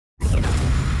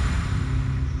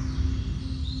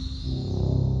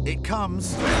It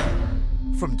comes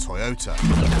from Toyota.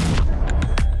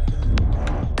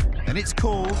 And it's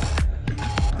called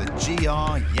the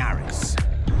GR Yaris.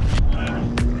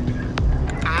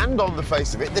 And on the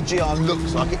face of it, the GR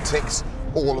looks like it ticks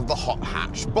all of the hot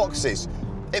hatch boxes.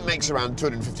 It makes around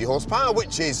 250 horsepower,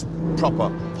 which is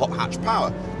proper hot hatch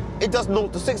power. It does 0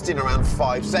 to 60 in around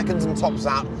 5 seconds and tops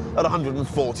out at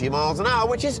 140 miles an hour,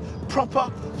 which is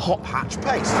proper hot hatch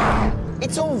pace.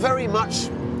 It's all very much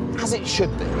as it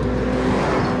should be.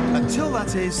 Until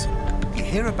that is, you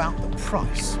hear about the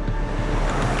price.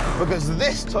 Because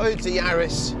this Toyota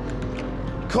Yaris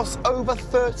costs over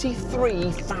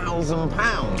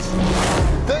 £33,000.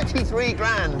 33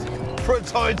 grand for a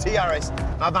Toyota Yaris.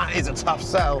 Now that is a tough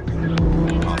sell.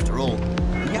 After all,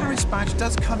 the Yaris badge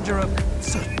does conjure up a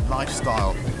certain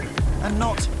lifestyle, and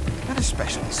not an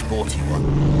especially sporty one.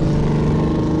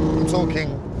 I'm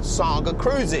talking Saga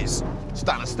cruises,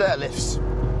 Stannah stair lifts,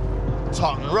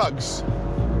 tartan rugs.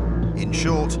 In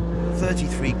short,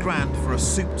 33 grand for a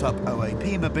souped-up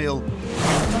OAP mobile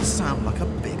does sound like a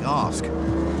big ask,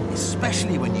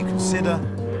 especially when you consider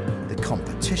the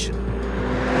competition.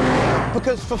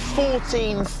 Because for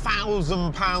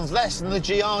 £14,000 less than the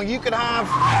GR, you could have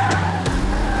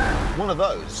one of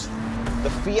those, the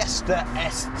Fiesta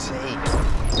ST.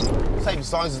 Same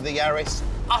size as the Yaris,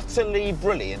 utterly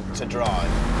brilliant to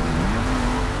drive.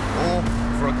 Or,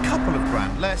 for a couple of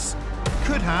grand less, you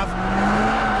could have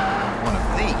one of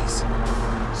these.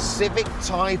 Civic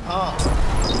Type R. A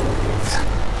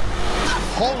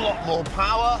whole lot more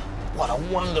power. What a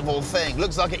wonderful thing.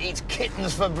 Looks like it eats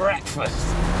kittens for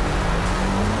breakfast.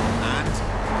 And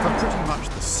for pretty much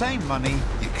the same money,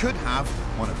 you could have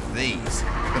one of these.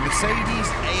 The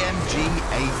Mercedes AMG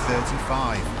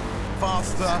A35.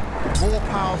 Faster, more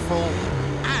powerful,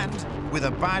 and with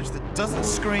a badge that doesn't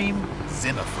scream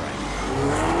Zimmer frame.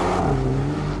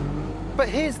 But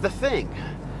here's the thing.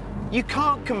 You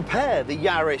can't compare the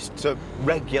Yaris to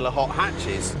regular hot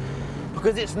hatches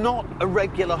because it's not a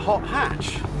regular hot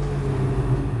hatch.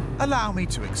 Allow me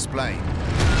to explain.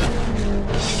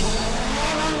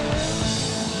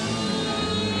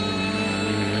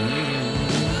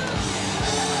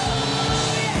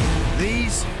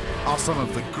 These are some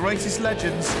of the greatest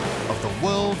legends of the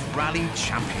World Rally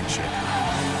Championship,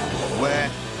 where,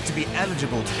 to be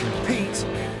eligible to compete,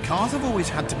 cars have always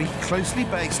had to be closely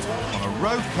based on a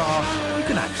road car you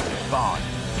can actually buy.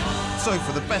 So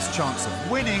for the best chance of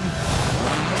winning,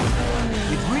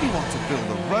 you'd really want to build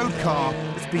a road car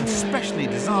that's been specially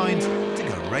designed to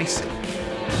go racing.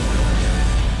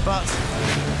 But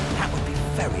that would be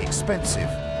very expensive,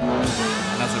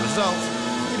 and as a result,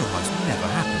 it almost never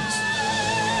happens.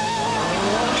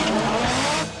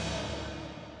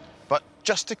 But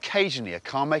just occasionally a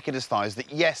car maker decides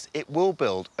that yes, it will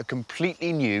build a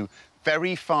completely new,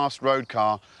 very fast road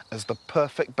car as the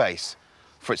perfect base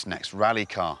for its next rally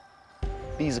car.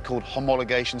 These are called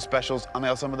homologation specials, and they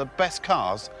are some of the best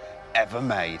cars ever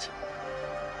made.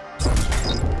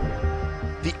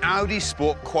 The Audi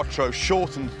Sport Quattro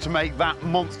shortened to make that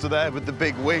monster there with the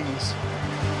big wings.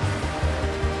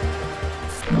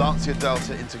 Lancia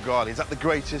Delta Integrale, is that the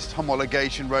greatest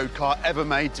homologation road car ever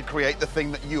made to create the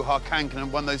thing that Juha Kankkunen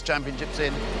won those championships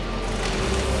in?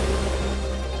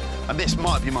 And this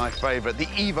might be my favourite, the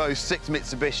Evo 6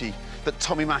 Mitsubishi that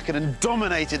Tommi Mäkinen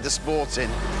dominated the sport in.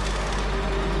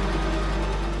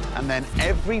 And then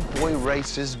every boy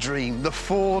racer's dream, the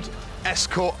Ford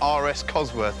Escort RS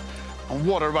Cosworth. And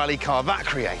what a rally car that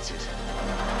created.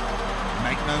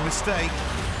 Make no mistake,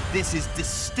 this is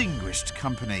distinguished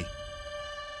company.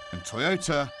 And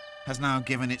Toyota has now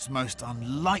given its most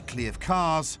unlikely of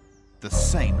cars the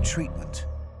same treatment.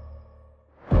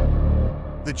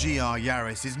 The GR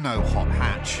Yaris is no hot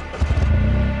hatch.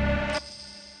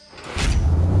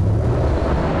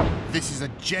 This is a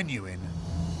genuine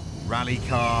rally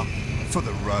car for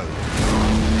the road.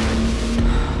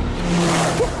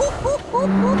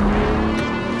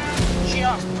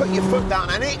 Just put your foot down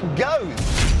and it goes.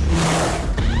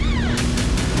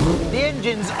 The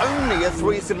engine's only a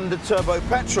 3-cylinder turbo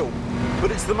petrol, but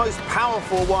it's the most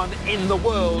powerful one in the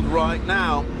world right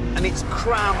now, and it's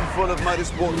crammed full of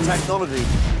motorsport technology.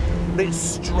 But it's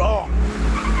strong.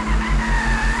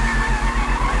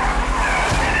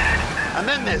 And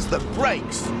then there's the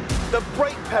brakes. The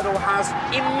brake pedal has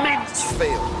immense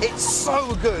feel. It's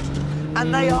so good,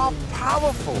 and they are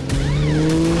powerful.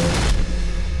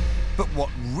 But what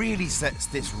really sets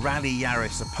this Rally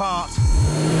Yaris apart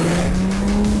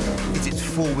is its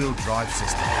four-wheel drive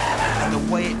system and the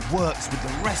way it works with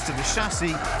the rest of the chassis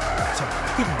to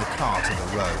pin the car to the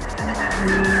road.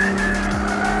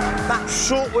 That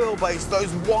short wheelbase,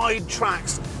 those wide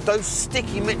tracks, those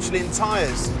sticky Michelin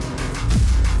tyres.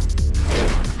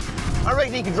 I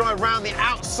reckon you can drive around the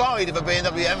outside of a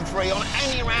BMW M3 on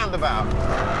any roundabout.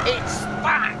 It's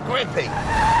that grippy.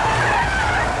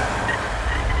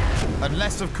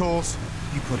 Unless, of course,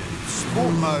 you put it in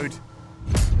sport mode,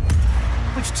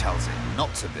 which tells it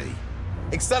not to be.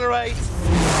 Accelerate.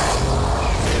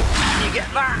 You get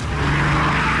that.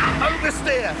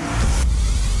 Oversteer.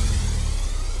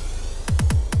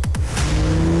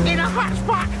 In a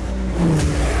hatchback.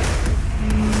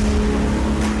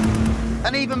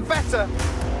 And even better,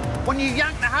 when you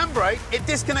yank the handbrake, it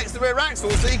disconnects the rear axle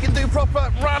so you can do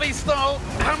proper rally-style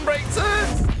handbrake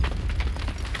turns.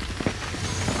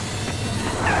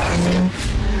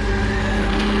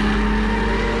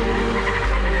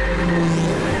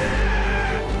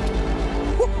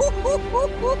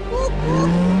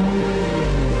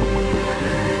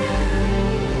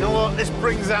 You know what? This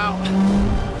brings out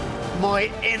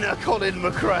my inner Colin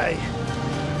McRae.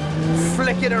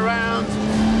 Flick it around.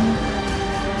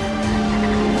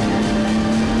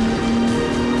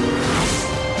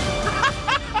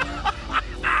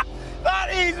 That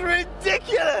is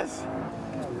ridiculous!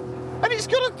 And it's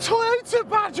got a Toyota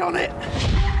badge on it.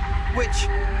 Which,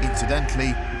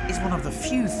 incidentally, is one of the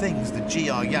few things the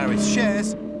GR Yaris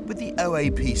shares with the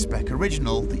OAP spec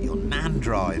original that your nan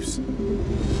drives.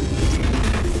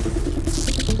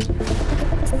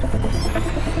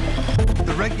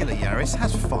 The regular Yaris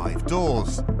has 5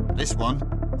 doors, this one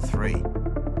 3.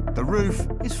 The roof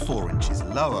is 4 inches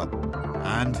lower,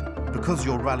 and because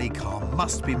your rally car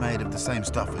must be made of the same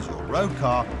stuff as your road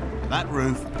car, that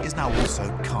roof is now also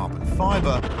carbon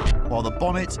fibre, while the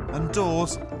bonnet and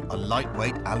doors are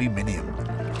lightweight aluminium.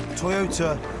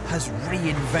 Toyota has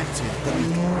reinvented the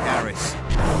little Yaris,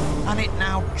 and it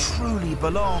now truly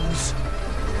belongs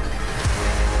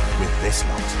with this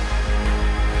lot.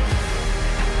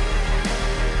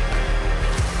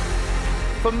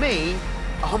 For me,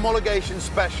 a homologation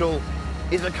special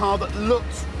is a car that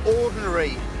looks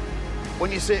ordinary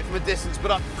when you see it from a distance, but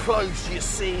up close you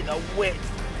see the width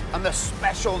and the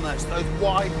specialness, those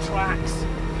wide tracks.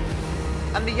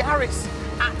 And the Yaris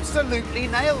absolutely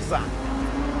nails that.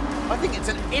 I think it's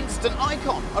an instant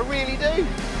icon, I really do.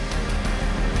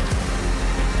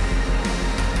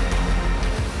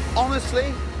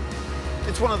 Honestly,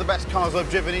 it's one of the best cars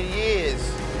I've driven in years,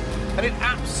 and it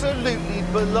absolutely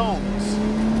belongs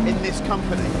in this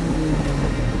company.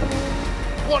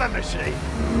 What a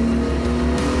machine!